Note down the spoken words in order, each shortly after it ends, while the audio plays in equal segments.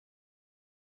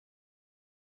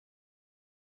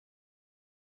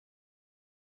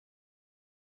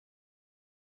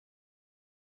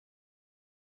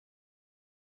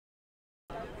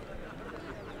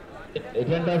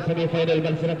രണ്ടാം semi final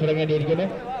മത്സരം തുടങ്ങേണ്ടിയിരിക്കുന്നു.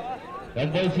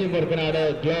 MYC Murukkanad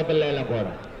global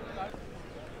ഏലംകോട്.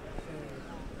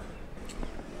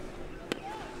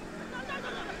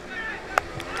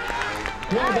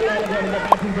 Global ഏലംകോടിന്റെ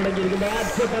batting തുടങ്ങിയിരിക്കുന്നു.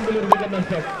 ആദ്യ പന്തിൽ ഒരു വിക്കറ്റ്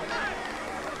നഷ്ടം.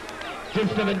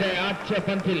 കൃഷ്ണവിന്റെ ആദ്യ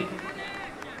പന്തിൽ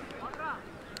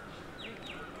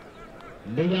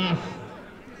നിയാസ്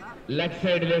ലെഗ്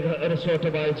സൈഡിലേക്ക് ഒരു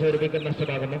ഷോട്ട് വായിച്ച് ഒരു wicket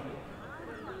നഷ്ടമാകുന്നു.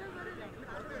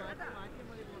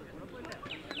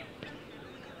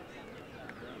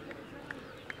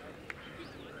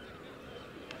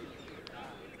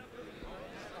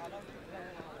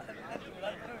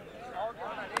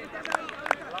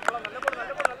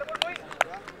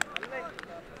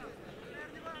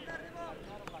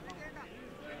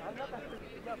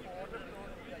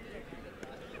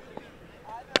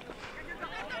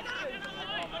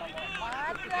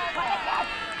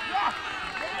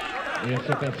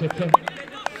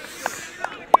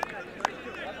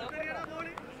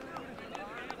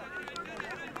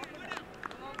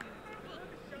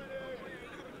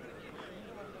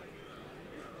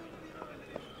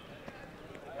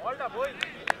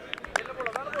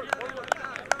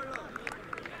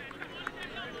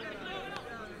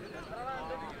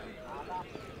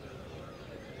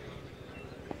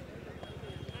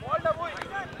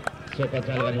 Super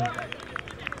challenge.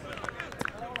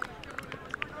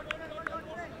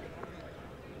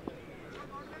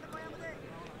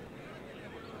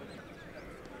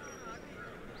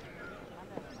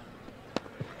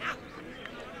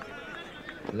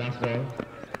 Last ball.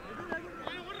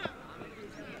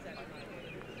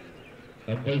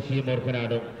 MYC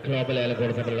Murukkanad global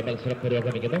ഏലംകോട് തമ്മിലുള്ള മത്സരം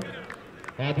പുരോഗമിക്കുന്നു.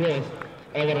 ആദ്യ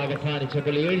ഓവർ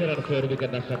അവസാനിച്ചപ്പോൾ 7 റൺസ് ഒരു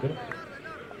വിക്കറ്റ് നഷ്ടപ്പെട്ടു.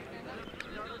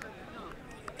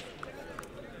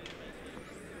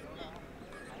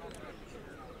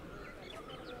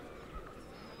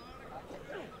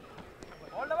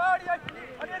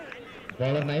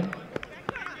 Bowler 9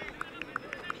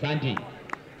 Sanji.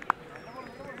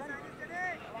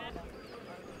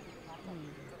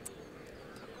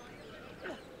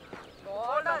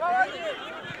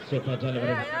 Super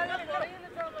challenge.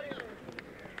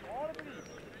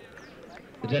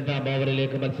 രണ്ടാം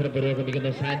ഓവറിലേക്ക് മത്സരം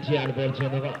പുരോഗമിക്കുന്നു. സാൻജിയാണ് ബോൾ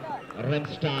ചെയ്യുന്നത്.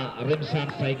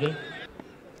 റിംസാൻ cycle.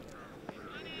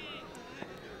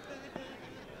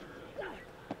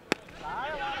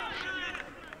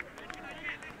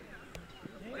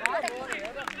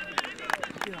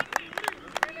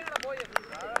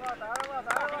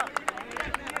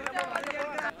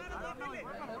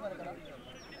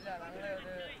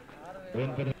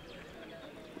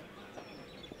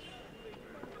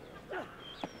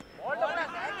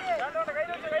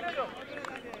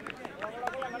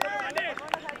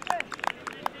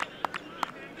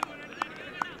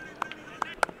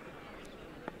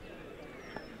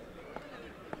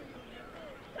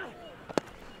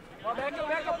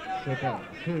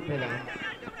 Super one.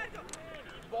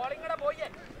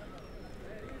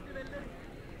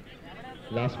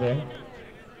 Last ball.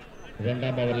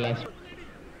 രണ്ടാം ഓവർ ലാസ്റ്റ്.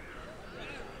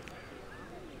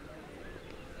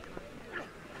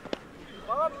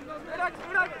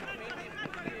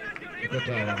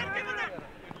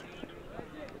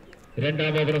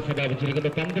 രണ്ടാം ഓവർ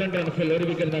സമാപിച്ചിരിക്കുന്നു. 12 റൺസിൽ ഒരു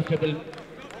വിക്കറ്റ് നഷ്ടത്തിൽ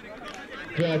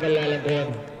global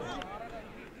ഏലംകോട്.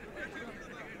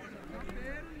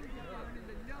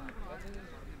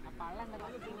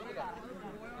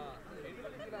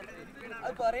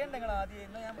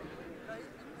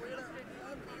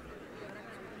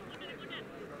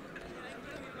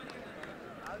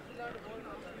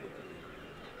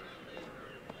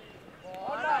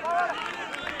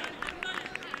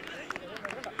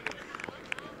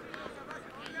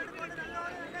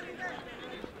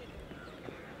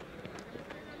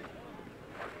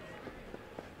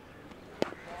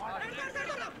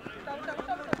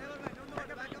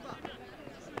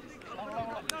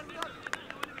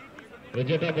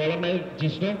 Rejeta bowler nahi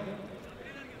Jishno.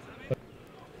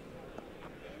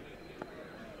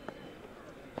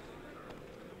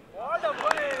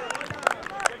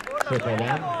 Super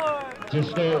one.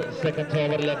 Jishno second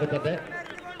over lekutade.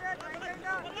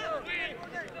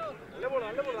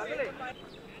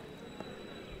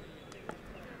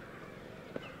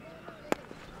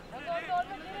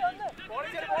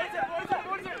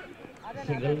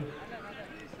 Single.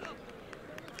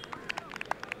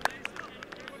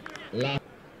 Last.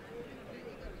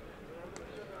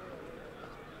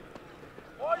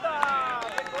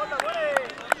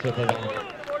 Super one.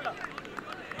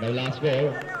 Now last ball.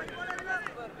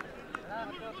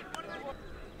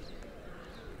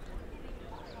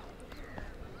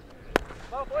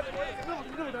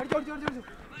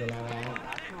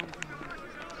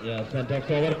 Send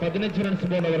off over 15 runs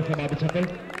 3 over സമാപിച്ചപ്പോൾ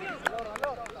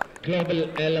global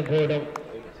ഏലംകോടും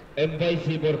MYC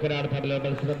ബോർക്കനാട് തമ്മിലുള്ള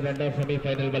മത്സരം രണ്ടാം semi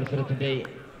final മത്സരത്തിന്റെ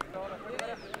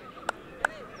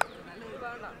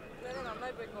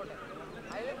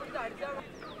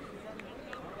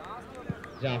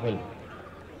രാഹുൽ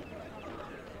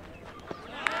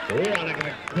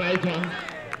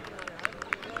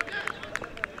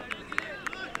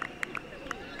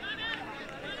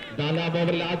നാലാം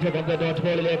ഓവറിൽ ആദ്യ പന്ത് dot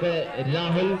ബോളിലേക്ക്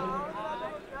Rahul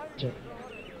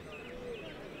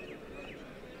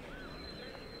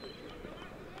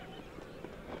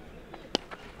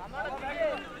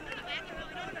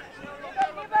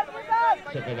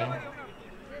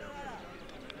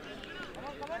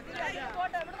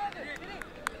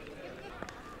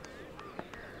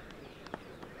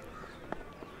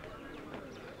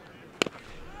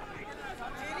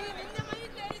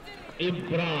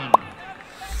Ibran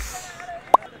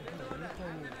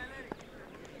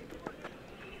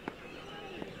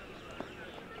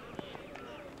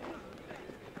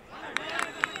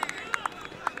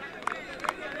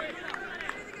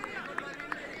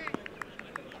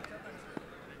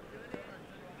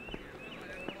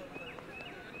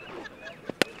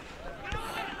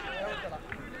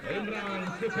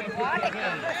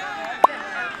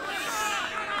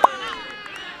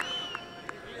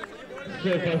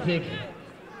Super six.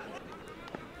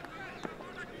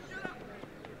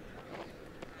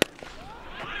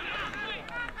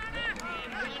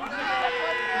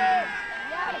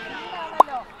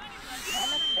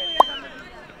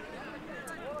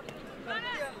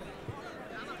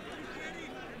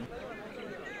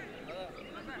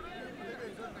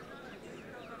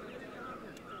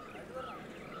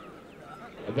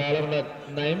 Ball number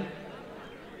 9.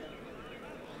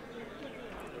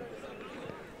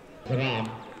 Ram.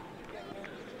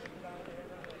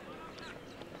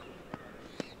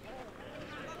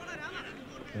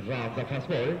 Ram, the first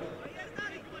ball.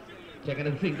 Taken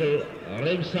a single.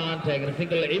 Rimshan taken a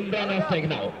single. Imran has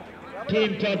taken out.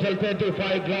 Team total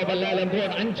 25. Global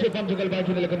ELAMKODE 5 പന്തുകൾ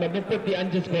ബാക്കി നിൽക്കുന്ന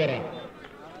 35 score.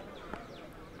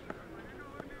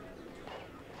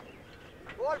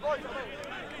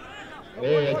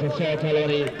 Oh, it's a shot,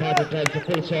 Aloni. Thought it tries a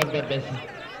full shot, but miss.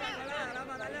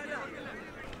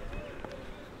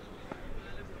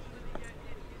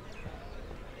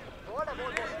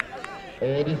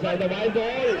 Oh, this is the wild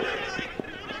ball.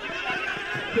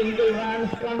 Single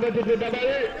hands converted to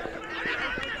double.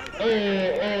 Oh,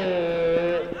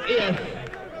 yes.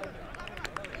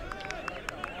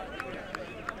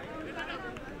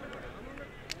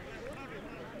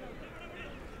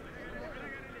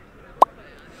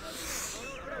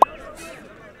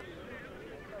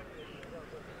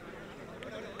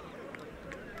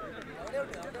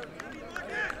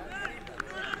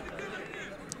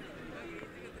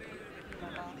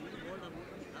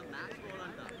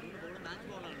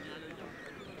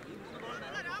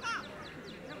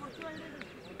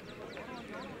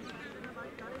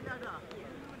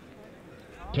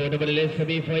 ടൂർണമെന്റിലെ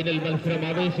semi final മത്സരം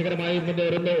ആവേശകരമായി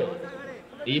മുന്നേറുന്നു.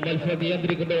 ഈ മത്സരം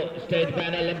നിയന്ത്രിക്കുന്നു state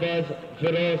panel members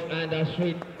Firoz and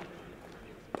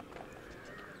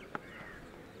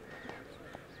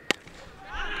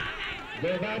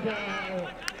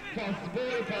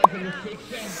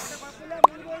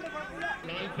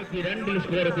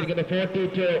score എത്തിയിരിക്കുന്നു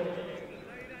 4-2.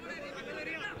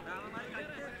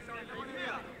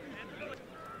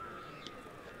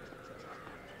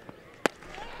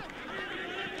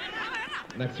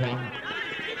 Next one.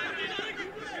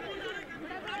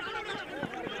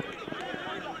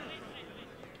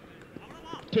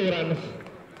 Two runs.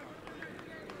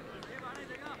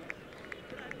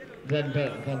 രണ്ട്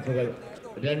പന്തുകൾ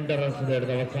 2 runs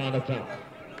നേടുന്ന അവസാനത്തെ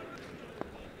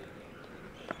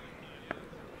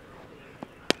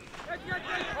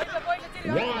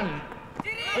one.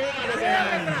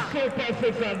 Super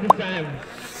six at this time.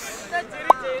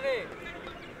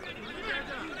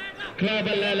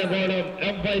 Global ഏലംകോടും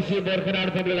MYC ബോർക്കനാട്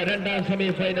തമ്മിലുള്ള രണ്ടാം സെമി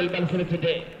ഫൈനൽ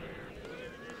മത്സരത്തിന്റെ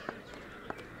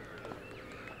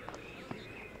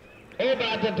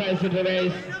batter tries it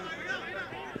reverse.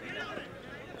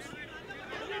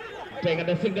 Taking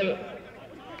a single,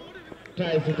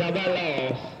 tries to double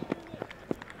loss.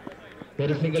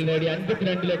 ഒരു single നേടി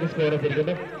 52 സ്കോർ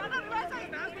എത്തിയിരിക്കുന്നു.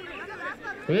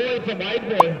 It's a wide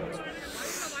ball.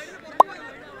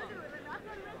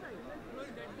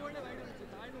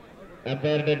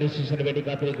 അമ്പയറിന്റെ ഡിസിഷന് വേണ്ടി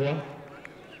കാത്തിരിക്കുക.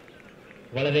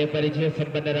 വളരെ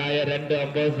പരിചയസമ്പന്നരായ 2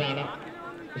 അമ്പയേഴ്സ് ആണ്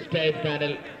സ്റ്റേറ്റ്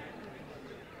പാനൽ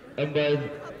അമ്പയേഴ്സ്.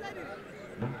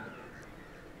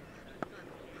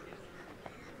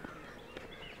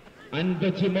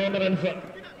 റൺസ്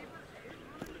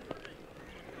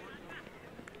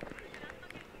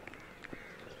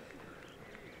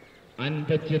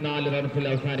 54 റൺസിൽ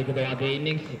അവസാനിക്കുന്നു ആദ്യ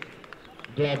innings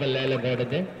global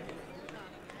ഏലങ്കോടിന്റെ.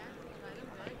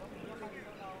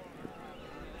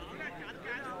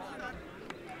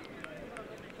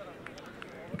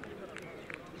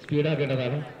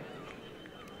 സ്പീഡാക്കേണ്ടതാണ്.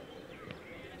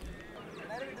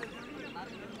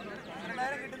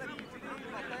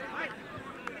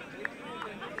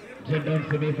 General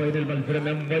semi final മത്സരം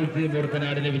MYC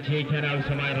മൂർക്കനാടിനെ വിജയിക്കാൻ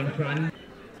ആവശ്യമായ റൺസ്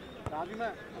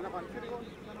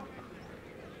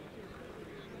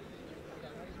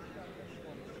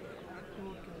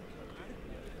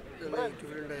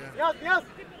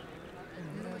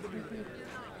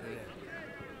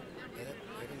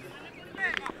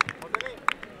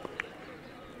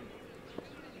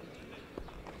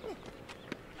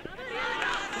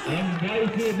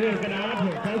MYC മൂർക്കനാട്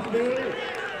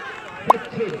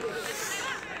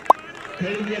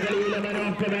കഴിഞ്ഞ കളിയിലെ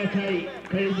മനോഹര മാച്ചായി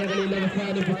കഴിഞ്ഞ കളിയിൽ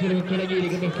അവസാനിപ്പിച്ചിരുന്നു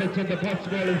തുടങ്ങിയിരിക്കുന്നു. സച്ചിന്റെ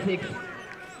ഫസ്റ്റ് ബോളിൽ 6.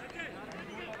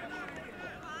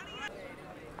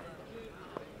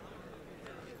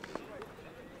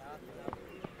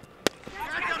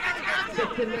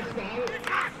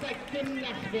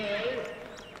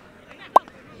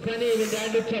 സനീവിന്റെ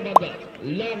അടുത്ത പന്ത്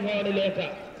ലോങ് ഓണിലേക്ക്.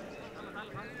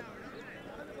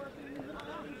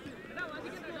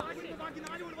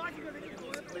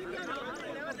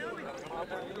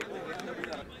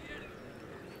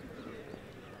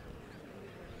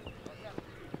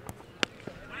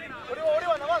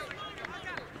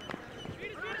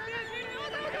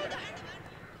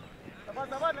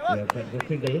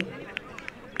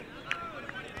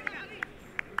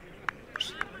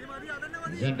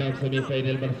 രണ്ടാം സെമി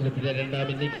ഫൈനൽ മത്സരത്തിലെ രണ്ടാം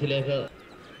ഇന്നിംഗ്സിലേക്ക്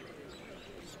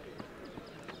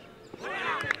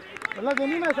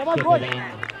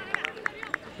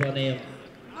സമയം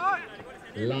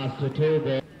last 2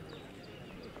 ball.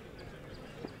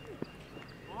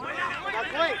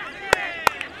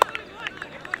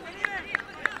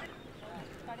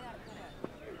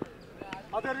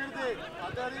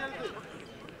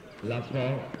 Last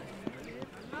ball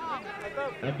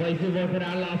MYC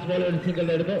Moorkkanad last ball ഒരു സിംഗിൾ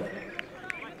എടുത്തു.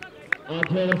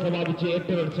 ആദ്യ ഓവർ സമാപിച്ച്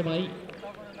 8 റൺസുമായി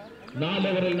 4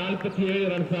 ഓവറിൽ 47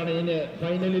 റൺസാണ് ഇനി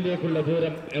ഫൈനലിലേക്കുള്ള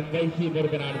ദൂരം MYC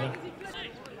മൂർക്കനാടിന്.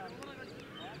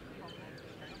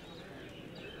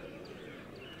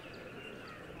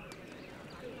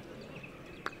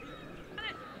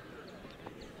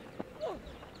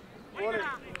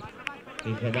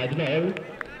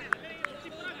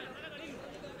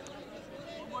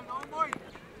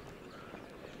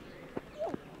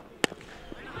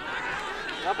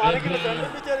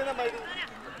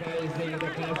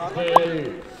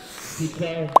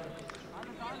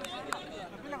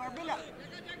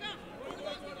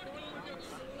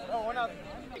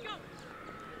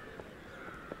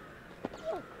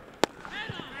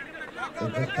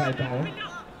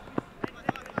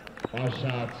 All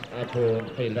shots upon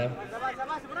fielder.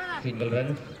 Single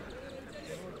runs.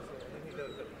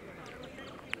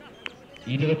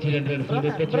 22 runs.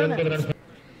 29 runs.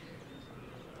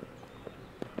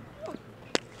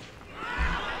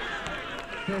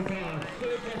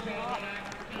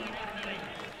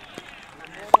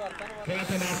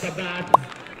 Bottom of the bat.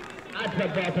 At the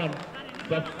bottom.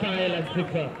 The silent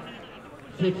sixer.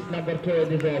 6 number 2 in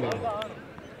this over.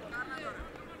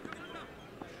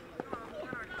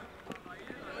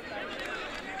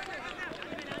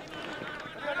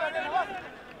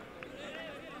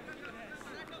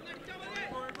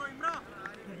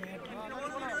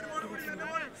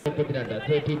 Super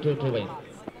 32 to win.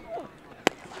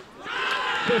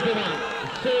 Super one.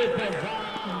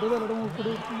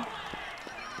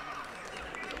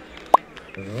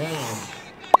 Ram.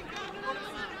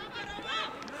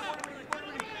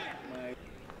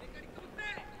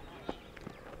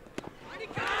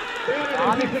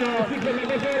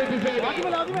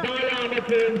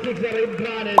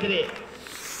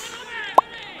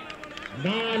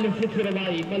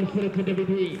 മത്സരത്തിന്റെ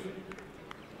വിധി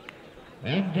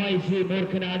MYC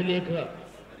മൂർക്കനാടിലേക്ക്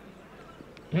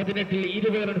 18ൽ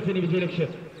 20 റൺസിന്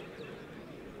വിജയലക്ഷ്യം.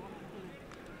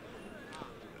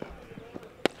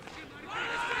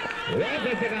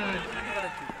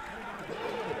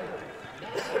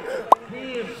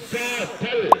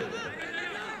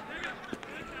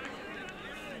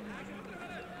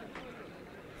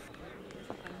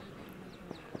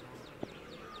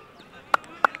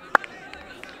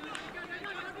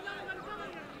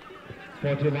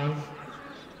 $41.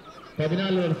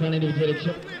 14 റൺസാണ് ഇനി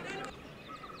വിജയലക്ഷ്യം.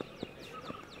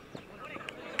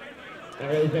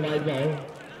 Always a wide ball.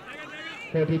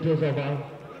 42 so far.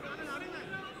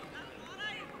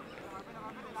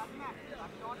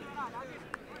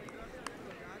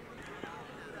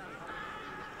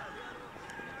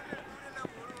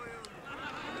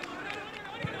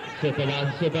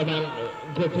 Superman,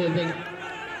 good fielding.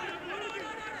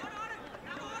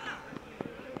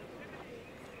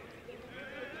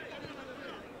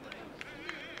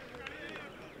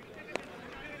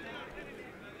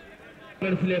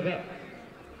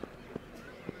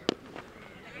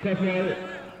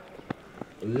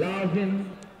 Lazim,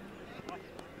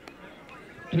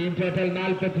 team total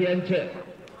 45.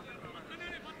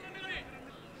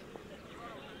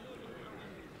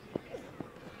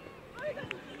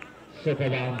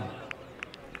 Superman,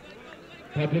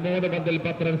 13 പന്തിൽ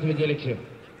 10 runs വിജയലക്ഷ്യം.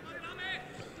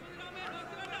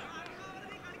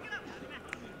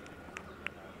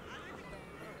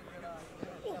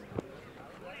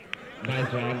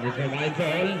 Nice one, it's a wide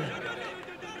ball.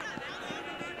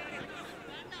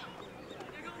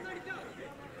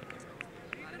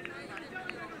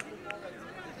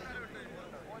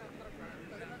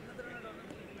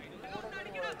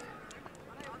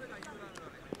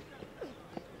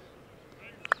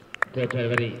 Good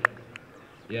delivery.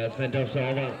 Yes, sent off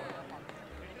over.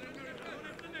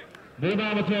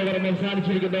 മൂന്നാമത്തെ ഓവർ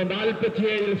അവസാനിച്ചിരിക്കുന്നു.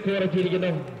 47 സ്കോർ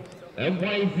എത്തിയിരിക്കുന്നു.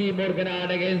 MYC Morganad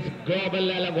against Global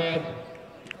ELAMKODE.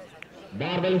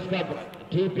 Marvels Cup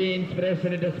TP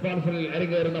ഇൻസ്പിറേഷനിന്റെ സ്പോൺസറിൽ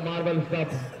അരങ്ങേറുന്ന Marvels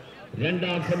cup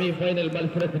രണ്ടാം semi final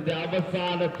മത്സരത്തിന്റെ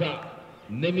അവസാനത്തെ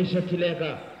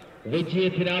നിമിഷത്തിലേക്ക്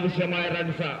വിജയത്തിനാവശ്യമായ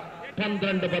runs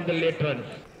 12 പന്തിൽ 8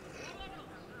 runs.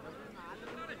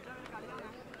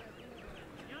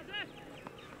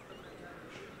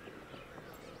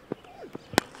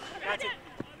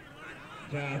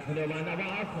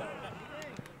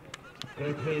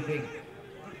 Good facing.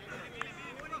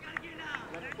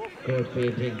 Good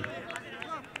facing.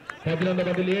 11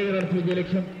 പന്തിൽ 7 runs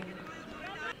വിജയലക്ഷ്യം.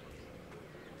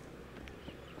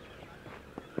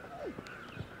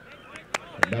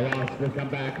 Nawaz will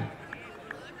come back.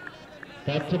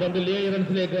 10 പന്തിൽ 7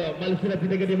 റൺസിലേക്ക്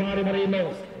മത്സരത്തിന്റെ ഗതി മാറി മറിയുന്നു.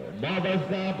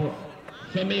 Marvels cup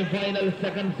semi final,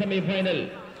 second semi final.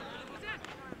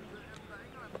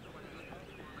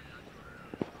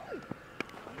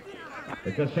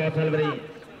 It's a short delivery.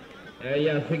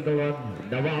 Single one.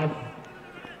 Nawaz.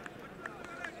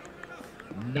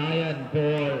 9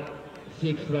 ball,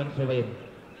 6 runs away.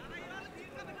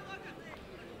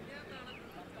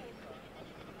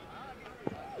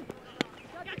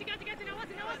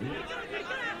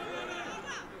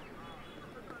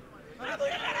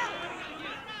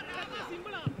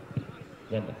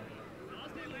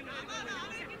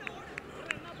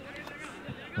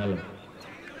 Hello.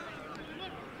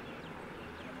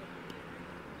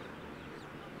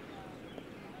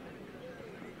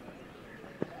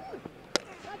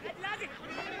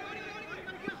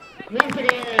 Once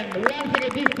again,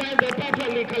 this time the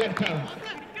properly collector.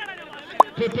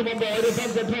 ചുറ്റുമുമ്പ് ഒരു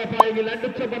പന്ത് ടോപ്പായെങ്കിൽ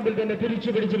അടുത്ത പന്തിൽ തന്നെ തിരിച്ചു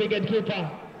പിടിച്ച് വിക്കറ്റ് കീപ്പർ.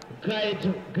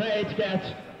 Great catch.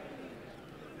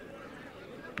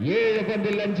 7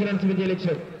 പന്തിൽ 5 റൺസ്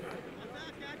വിജയിച്ചു.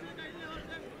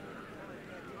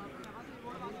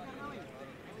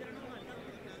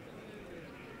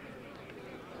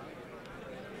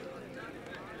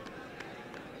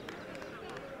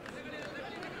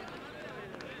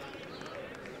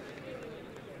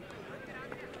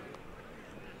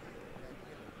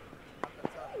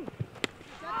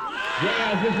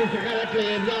 Yes, this is correctly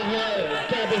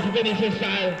Tabby's finishing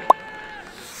style.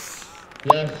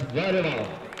 Yes, very well.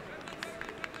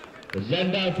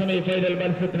 രണ്ടാം സെമി ഫൈനൽ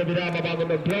മത്സരത്തിന്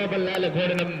വിരാമമാകുന്നു. ഗ്ലോബൽ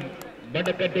ELAMKODE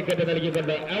വടക്ക ടിക്കറ്റ്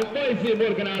നൽകിക്കൊണ്ട് MYC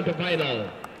Morganad final.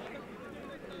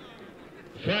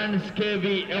 France KV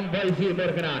MYC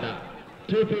Morganad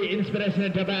TP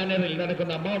ഇൻസ്പിറേഷന്റെ ബാനറിൽ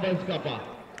നടക്കുന്ന മാർവൽസ് കപ്പ്